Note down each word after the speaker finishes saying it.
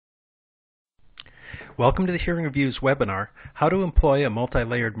Welcome to the Hearing Review's webinar, How to Employ a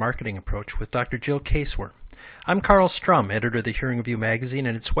Multi-Layered Marketing Approach with Dr. Gyl Kasewurm. I'm Carl Strum, editor of the Hearing Review magazine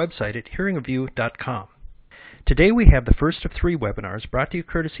and its website at hearingreview.com. Today we have the first of three webinars brought to you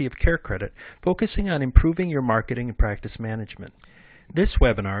courtesy of CareCredit, focusing on improving your marketing and practice management. This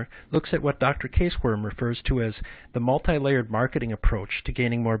webinar looks at what Dr. Kasewurm refers to as the multi-layered marketing approach to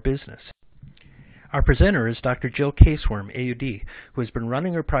gaining more business. Our presenter is Dr. Gyl Kasewurm, AuD, who has been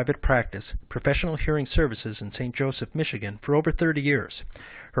running her private practice, Professional Hearing Services in St. Joseph, Michigan, for over 30 years.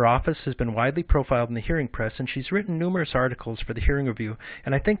 Her office has been widely profiled in the hearing press, and she's written numerous articles for the Hearing Review,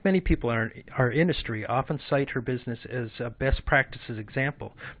 and I think many people in our industry often cite her business as a best practices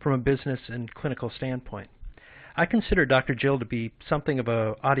example from a business and clinical standpoint. I consider Dr. Gyl to be something of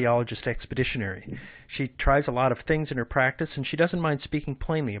an audiologist expeditionary. She tries a lot of things in her practice, and she doesn't mind speaking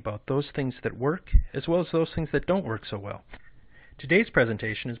plainly about those things that work as well as those things that don't work so well. Today's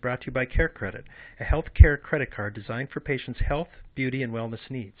presentation is brought to you by CareCredit, a healthcare credit card designed for patients' health, beauty, and wellness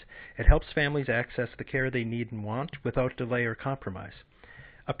needs. It helps families access the care they need and want without delay or compromise.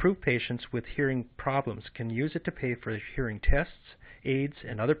 Approved patients with hearing problems can use it to pay for hearing tests, aids,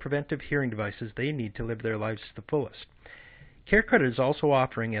 and other preventive hearing devices they need to live their lives to the fullest. CareCredit is also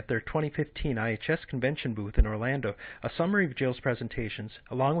offering at their 2015 IHS convention booth in Orlando a summary of Gyl's presentations,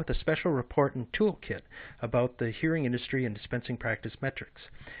 along with a special report and toolkit about the hearing industry and dispensing practice metrics.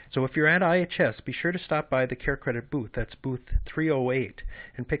 So if you're at IHS, be sure to stop by the CareCredit booth, that's booth 308,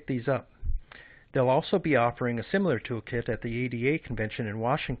 and pick these up. They'll also be offering a similar toolkit at the ADA convention in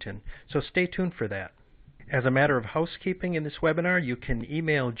Washington, so stay tuned for that. As a matter of housekeeping in this webinar, you can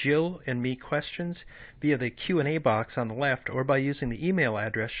email Gyl and me questions via the Q&A box on the left or by using the email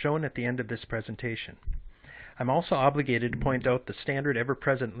address shown at the end of this presentation. I'm also obligated to point out the standard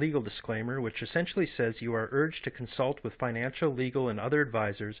ever-present legal disclaimer, which essentially says you are urged to consult with financial, legal, and other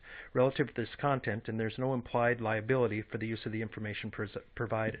advisors relative to this content, and there's no implied liability for the use of the information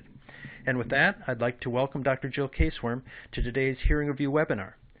provided. And with that, I'd like to welcome Dr. Gyl Kasewurm to today's Hearing Review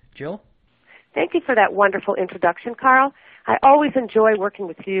webinar. Gyl? Thank you for that wonderful introduction, Carl. I always enjoy working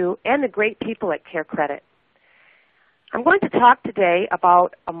with you and the great people at CareCredit. I'm going to talk today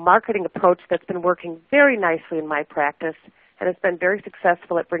about a marketing approach that's been working very nicely in my practice and has been very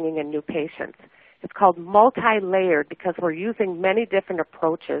successful at bringing in new patients. It's called multi-layered because we're using many different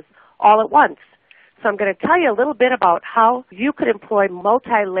approaches all at once. So I'm going to tell you a little bit about how you could employ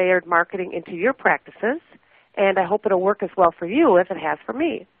multi-layered marketing into your practices, and I hope it'll work as well for you as it has for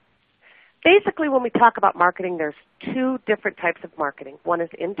me. Basically, when we talk about marketing, there's two different types of marketing. One is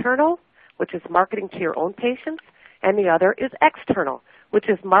internal, which is marketing to your own patients, and the other is external, which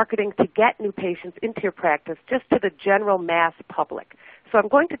is marketing to get new patients into your practice, just to the general mass public. So I'm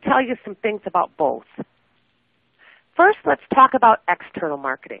going to tell you some things about both. First, let's talk about external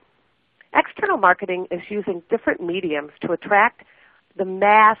marketing. External marketing is using different mediums to attract the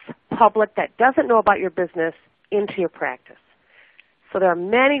mass public that doesn't know about your business into your practice. So there are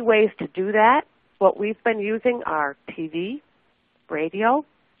many ways to do that. What we've been using are TV, radio,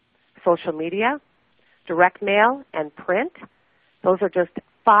 social media, direct mail, and print. Those are just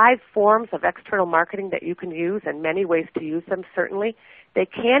 5 forms of external marketing that you can use, and many ways to use them, certainly. They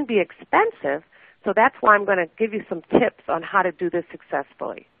can be expensive, so that's why I'm going to give you some tips on how to do this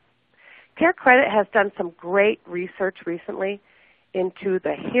successfully. CareCredit has done some great research recently into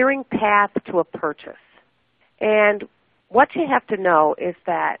the hearing path to a purchase. And what you have to know is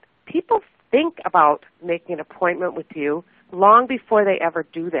that people think about making an appointment with you long before they ever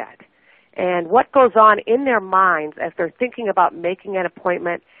do that. And what goes on in their minds as they're thinking about making an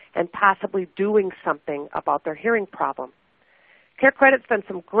appointment and possibly doing something about their hearing problem. CareCredit's done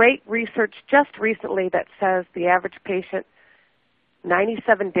some great research just recently that says the average patient,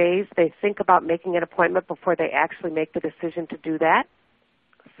 97 days, they think about making an appointment before they actually make the decision to do that.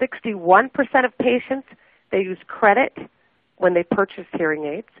 61% of patients, they use credit when they purchased hearing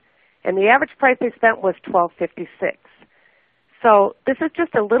aids, and the average price they spent was $12.56. So this is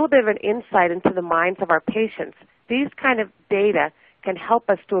just a little bit of an insight into the minds of our patients. These kind of data can help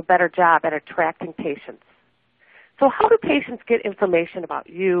us do a better job at attracting patients. So how do patients get information about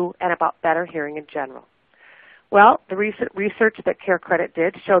you and about better hearing in general? Well, the recent research that CareCredit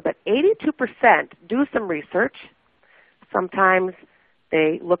did showed that 82% do some research. Sometimes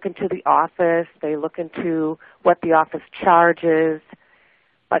they look into the office, they look into what the office charges,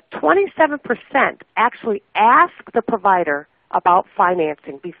 but 27% actually ask the provider about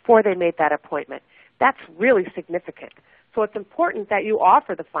financing before they made that appointment. That's really significant. So it's important that you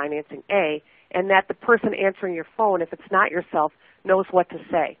offer the financing, A, and that the person answering your phone, if it's not yourself, knows what to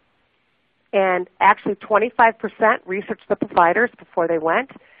say. And actually 25% researched the providers before they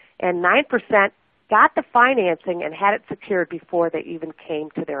went, and 9% got the financing and had it secured before they even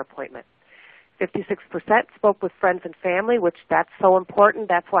came to their appointment. 56% spoke with friends and family, which that's so important.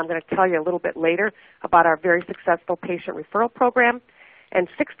 That's why I'm going to tell you a little bit later about our very successful patient referral program. And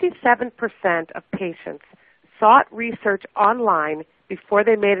 67% of patients sought research online before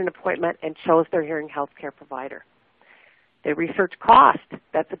they made an appointment and chose their hearing health care provider. They research cost.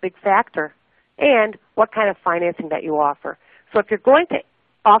 That's a big factor. And what kind of financing that you offer. So if you're going to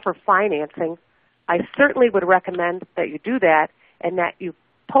offer financing, I certainly would recommend that you do that and that you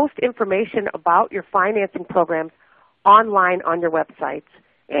post information about your financing programs online on your websites.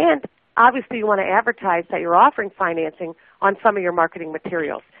 And obviously you want to advertise that you're offering financing on some of your marketing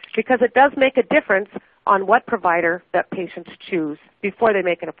materials because it does make a difference on what provider that patients choose before they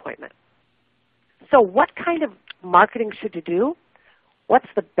make an appointment. So what kind of marketing should you do? What's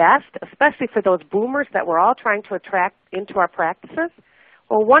the best, especially for those boomers that we're all trying to attract into our practices?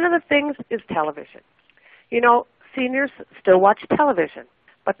 Well, one of the things is television. You know, seniors still watch television.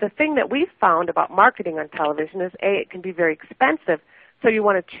 But the thing that we've found about marketing on television is, A, it can be very expensive, so you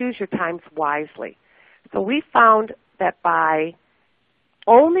want to choose your times wisely. So we found that by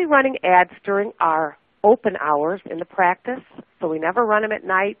only running ads during our open hours in the practice, so we never run them at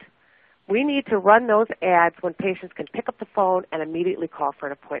night, we need to run those ads when patients can pick up the phone and immediately call for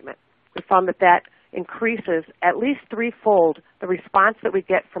an appointment. We found that that increases at least threefold the response that we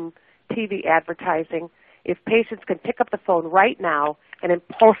get from TV advertising if patients can pick up the phone right now and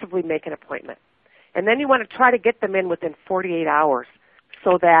impulsively make an appointment. And then you want to try to get them in within 48 hours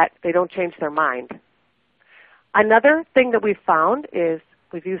so that they don't change their mind. Another thing that we've found is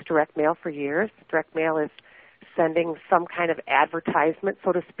we've used direct mail for years. Direct mail is sending some kind of advertisement,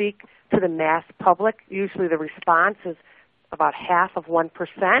 so to speak, to the mass public. Usually the response is about half of 1%,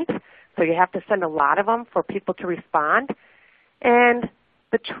 so you have to send a lot of them for people to respond. And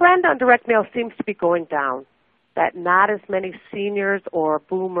the trend on direct mail seems to be going down, that not as many seniors or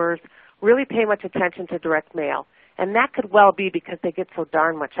boomers really pay much attention to direct mail. And that could well be because they get so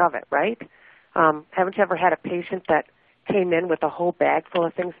darn much of it, right? Haven't you ever had a patient that came in with a whole bag full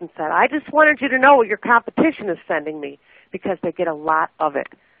of things and said, I just wanted you to know what your competition is sending me, because they get a lot of it.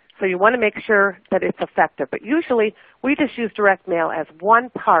 So you want to make sure that it's effective. But usually we just use direct mail as one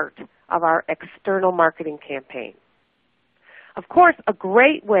part of our external marketing campaign. Of course, a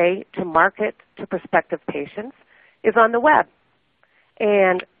great way to market to prospective patients is on the web.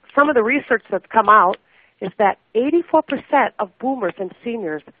 And some of the research that's come out is that 84% of boomers and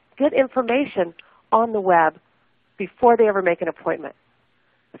seniors get information on the web before they ever make an appointment.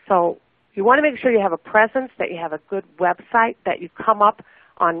 So you want to make sure you have a presence, that you have a good website, that you come up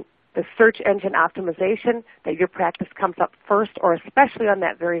on the search engine optimization, that your practice comes up first or especially on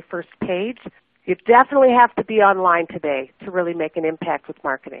that very first page. You definitely have to be online today to really make an impact with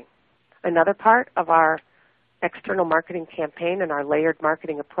marketing. Another part of our external marketing campaign and our layered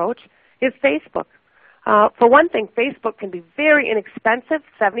marketing approach is Facebook. For one thing, Facebook can be very inexpensive.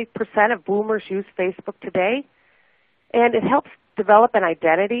 70% of boomers use Facebook today. And it helps develop an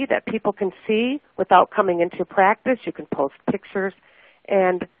identity that people can see without coming into practice. You can post pictures.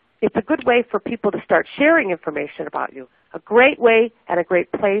 And it's a good way for people to start sharing information about you. A great way and a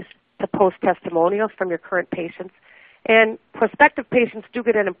great place to post testimonials from your current patients. And prospective patients do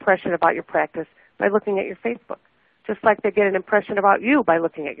get an impression about your practice by looking at your Facebook, just like they get an impression about you by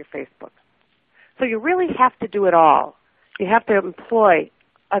looking at your Facebook. So you really have to do it all. You have to employ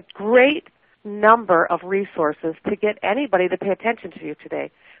a great number of resources to get anybody to pay attention to you today.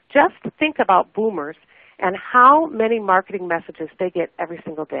 Just think about boomers and how many marketing messages they get every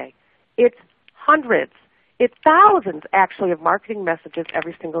single day. It's hundreds. It's thousands, actually, of marketing messages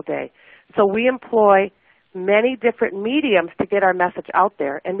every single day. So we employ many different mediums to get our message out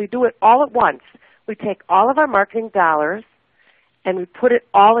there, and we do it all at once. We take all of our marketing dollars and we put it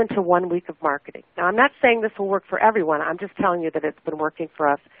all into 1 week of marketing. Now, I'm not saying this will work for everyone. I'm just telling you that it's been working for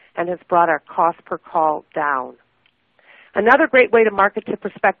us and has brought our cost per call down. Another great way to market to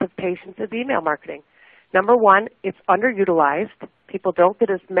prospective patients is email marketing. Number one, it's underutilized. People don't get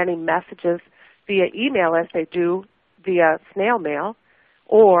as many messages via email as they do via snail mail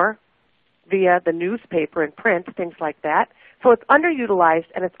or via the newspaper and print, things like that. So it's underutilized,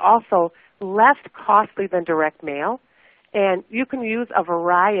 and it's also less costly than direct mail. And you can use a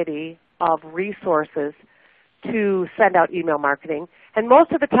variety of resources to send out email marketing. And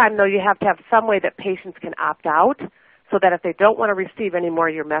most of the time, though, you have to have some way that patients can opt out so that if they don't want to receive any more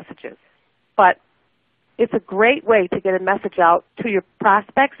of your messages. But it's a great way to get a message out to your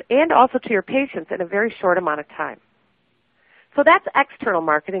prospects and also to your patients in a very short amount of time. So that's external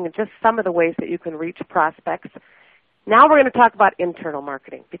marketing and just some of the ways that you can reach prospects. Now we're going to talk about internal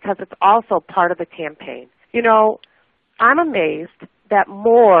marketing because it's also part of the campaign. You know, I'm amazed that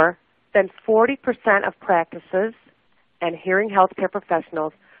more than 40% of practices and hearing healthcare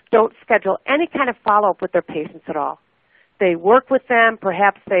professionals don't schedule any kind of follow-up with their patients at all. They work with them,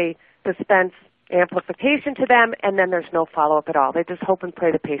 perhaps they dispense amplification to them, and then there's no follow-up at all. They just hope and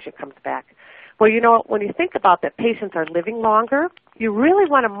pray the patient comes back. Well, you know, when you think about that patients are living longer, you really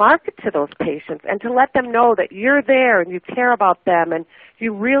want to market to those patients and to let them know that you're there and you care about them and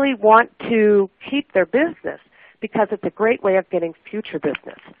you really want to keep their business because it's a great way of getting future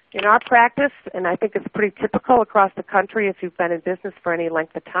business. In our practice, and I think it's pretty typical across the country if you've been in business for any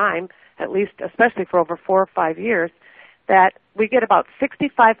length of time, at least especially for over 4 or 5 years, that we get about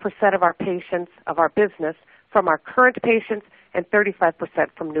 65% of our patients, of our business, from our current patients and 35%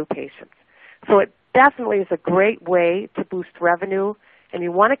 from new patients. So it definitely is a great way to boost revenue, and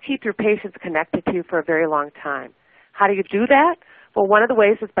you want to keep your patients connected to you for a very long time. How do you do that? Well, one of the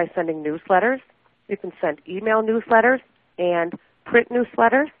ways is by sending newsletters. You can send email newsletters and print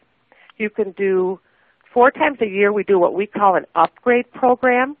newsletters. You can do 4 times a year we do what we call an upgrade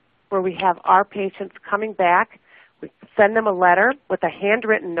program where we have our patients coming back. We send them a letter with a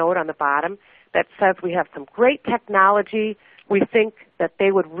handwritten note on the bottom that says we have some great technology we think that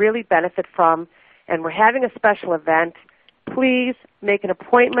they would really benefit from, and we're having a special event. Please make an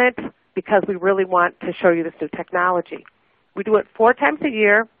appointment because we really want to show you this new technology. We do it 4 times a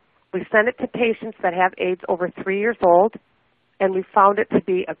year. We send it to patients that have AIDS over 3 years old, and we found it to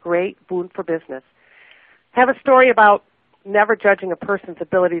be a great boon for business. I have a story about never judging a person's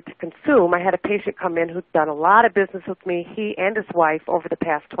ability to consume. I had a patient come in who'd done a lot of business with me, he and his wife, over the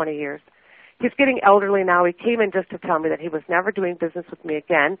past 20 years. He's getting elderly now. He came in just to tell me that he was never doing business with me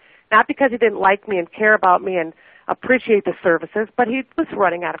again, not because he didn't like me and care about me and appreciate the services, but he was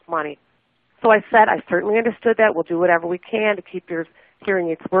running out of money. So I said, I certainly understood that. We'll do whatever we can to keep your hearing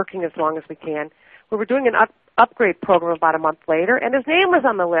aids working as long as we can. We were doing an upgrade program about a month later, and his name was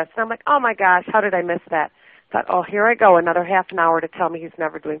on the list. And I'm like, oh, my gosh, how did I miss that? I thought, oh, here I go, another half an hour to tell me he's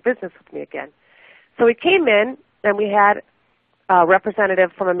never doing business with me again. So he came in, and we had a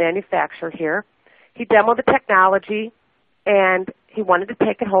representative from a manufacturer here. He demoed the technology, and he wanted to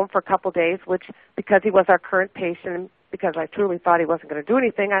take it home for a couple days, which, because he was our current patient, because I truly thought he wasn't going to do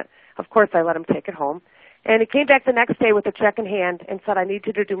anything, of course I let him take it home. And he came back the next day with a check in hand and said, I need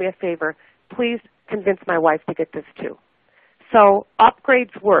you to do me a favor. Please convince my wife to get this too. So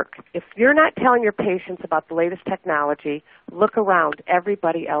upgrades work. If you're not telling your patients about the latest technology, look around.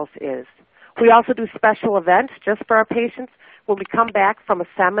 Everybody else is. We also do special events just for our patients. When we come back from a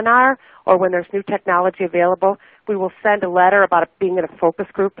seminar or when there's new technology available, we will send a letter about it being in a focus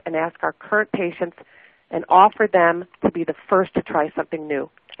group and ask our current patients and offer them to be the first to try something new.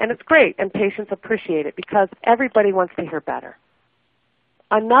 And it's great, and patients appreciate it because everybody wants to hear better.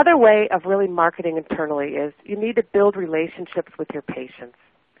 Another way of really marketing internally is you need to build relationships with your patients.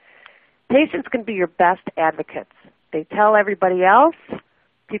 Patients can be your best advocates. They tell everybody else.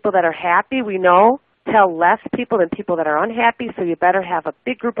 People that are happy, we know, tell less people than people that are unhappy, so you better have a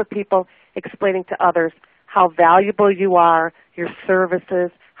big group of people explaining to others how valuable you are, your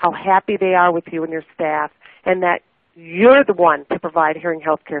services, how happy they are with you and your staff, and that you're the one to provide hearing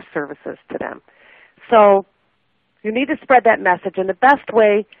healthcare services to them. So you need to spread that message, and the best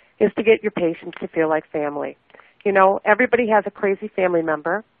way is to get your patients to feel like family. You know, everybody has a crazy family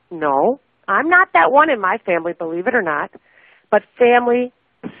member. No, I'm not that one in my family, believe it or not, but family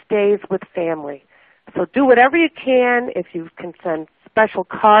stays with family. So do whatever you can. If you can send special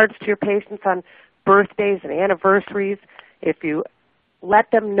cards to your patients on birthdays and anniversaries, if you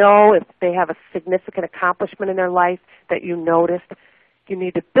let them know if they have a significant accomplishment in their life that you noticed, you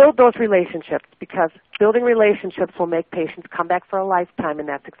need to build those relationships because building relationships will make patients come back for a lifetime, and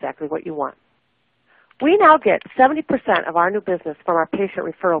that's exactly what you want. We now get 70% of our new business from our patient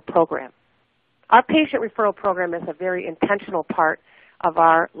referral program. Our patient referral program is a very intentional part of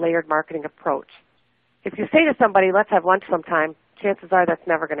our layered marketing approach. If you say to somebody, let's have lunch sometime, chances are that's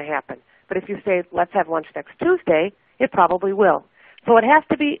never going to happen. But if you say, let's have lunch next Tuesday, it probably will. So it has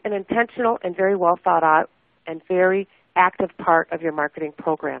to be an intentional and very well thought out and very active part of your marketing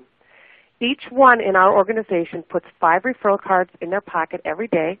program. Each one in our organization puts 5 referral cards in their pocket every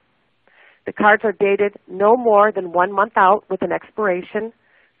day. The cards are dated no more than 1 month out with an expiration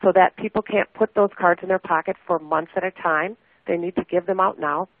so that people can't put those cards in their pocket for months at a time. They need to give them out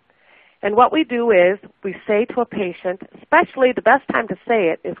now. And what we do is we say to a patient, especially the best time to say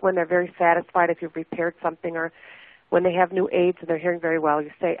it is when they're very satisfied if you've repaired something or when they have new aids and they're hearing very well.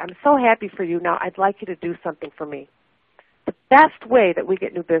 You say, I'm so happy for you. Now I'd like you to do something for me. The best way that we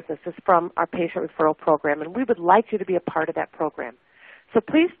get new business is from our patient referral program, and we would like you to be a part of that program. So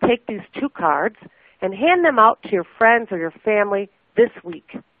please take these 2 cards and hand them out to your friends or your family this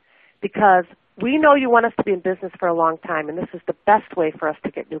week, because we know you want us to be in business for a long time, and this is the best way for us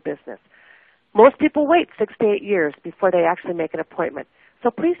to get new business. Most people wait 6 to 8 years before they actually make an appointment. So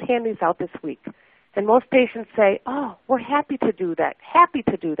please hand these out this week. And most patients say, oh, we're happy to do that, happy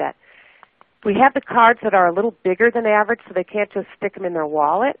to do that. We have the cards that are a little bigger than average, so they can't just stick them in their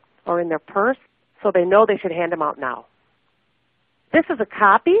wallet or in their purse, so they know they should hand them out now. This is a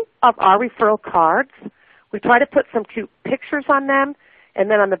copy of our referral cards. We try to put some cute pictures on them, and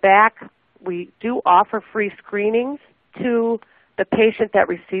then on the back, we do offer free screenings to the patient that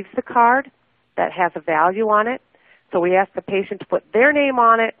receives the card that has a value on it. So we ask the patient to put their name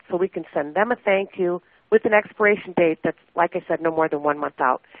on it so we can send them a thank you with an expiration date that's, like I said, no more than 1 month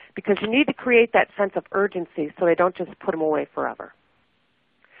out, because you need to create that sense of urgency so they don't just put them away forever.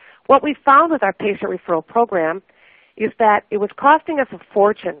 What we found with our patient referral program is that it was costing us a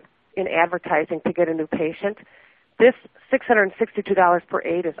fortune in advertising to get a new patient. This $662 per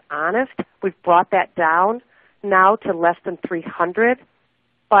aid is honest. We've brought that down now to less than $300,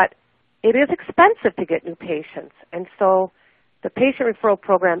 but it is expensive to get new patients, and so the patient referral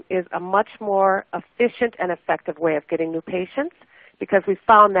program is a much more efficient and effective way of getting new patients, because we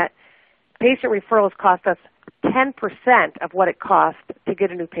found that patient referrals cost us 10% of what it costs to get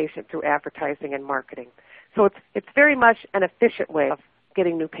a new patient through advertising and marketing. So it's very much an efficient way of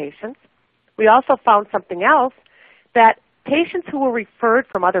getting new patients. We also found something else, that patients who were referred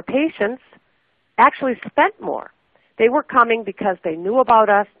from other patients actually spent more. They were coming because they knew about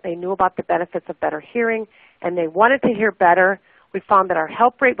us, they knew about the benefits of better hearing, and they wanted to hear better. We found that our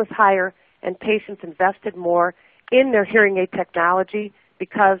help rate was higher, and patients invested more in their hearing aid technology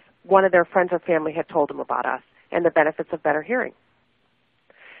because one of their friends or family had told them about us and the benefits of better hearing.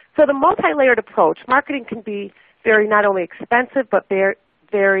 So the multi-layered approach, marketing can be very not only expensive but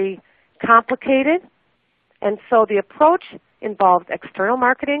very complicated. And so the approach involves external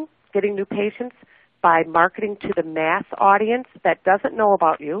marketing, getting new patients by marketing to the mass audience that doesn't know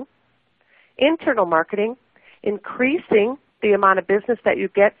about you. Internal marketing, increasing the amount of business that you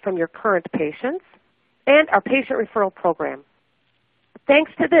get from your current patients. And our patient referral program.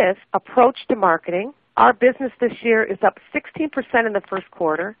 Thanks to this approach to marketing, our business this year is up 16% in the first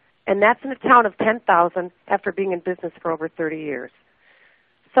quarter, and that's in a town of 10,000 after being in business for over 30 years.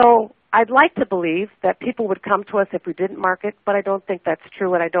 So I'd like to believe that people would come to us if we didn't market, but I don't think that's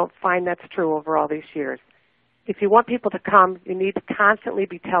true, and I don't find that's true over all these years. If you want people to come, you need to constantly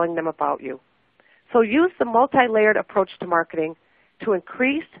be telling them about you. So use the multi-layered approach to marketing to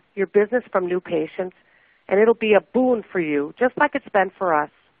increase your business from new patients, and it'll be a boon for you, just like it's been for us.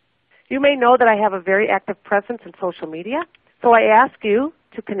 You may know that I have a very active presence in social media, so I ask you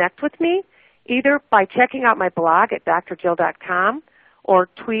to connect with me either by checking out my blog at drgyl.com or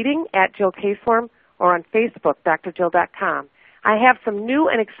tweeting at Gyl Kasewurm or on Facebook, drgyl.com. I have some new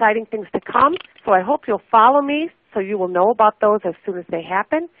and exciting things to come, so I hope you'll follow me so you will know about those as soon as they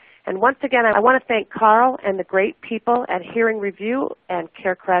happen. And once again, I want to thank Carl and the great people at Hearing Review and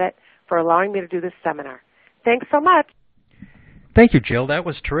CareCredit for allowing me to do this seminar. Thanks so much. Thank you, Gyl. That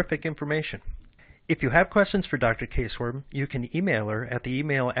was terrific information. If you have questions for Dr. Kasewurm, you can email her at the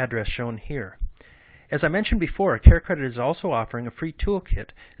email address shown here. As I mentioned before, CareCredit is also offering a free toolkit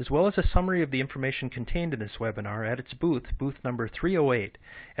as well as a summary of the information contained in this webinar at its booth number 308,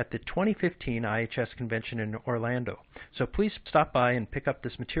 at the 2015 IHS Convention in Orlando. So please stop by and pick up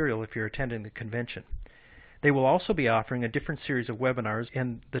this material if you're attending the convention. They will also be offering a different series of webinars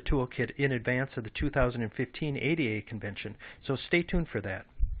in the toolkit in advance of the 2015 ADA convention, so stay tuned for that.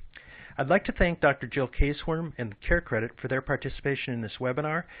 I'd like to thank Dr. Gyl Kasewurm and CareCredit for their participation in this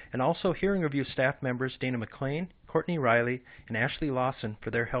webinar, and also Hearing Review staff members Dana McLean, Courtney Riley, and Ashley Lawson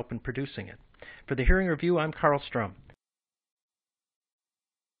for their help in producing it. For the Hearing Review, I'm Carl Strum.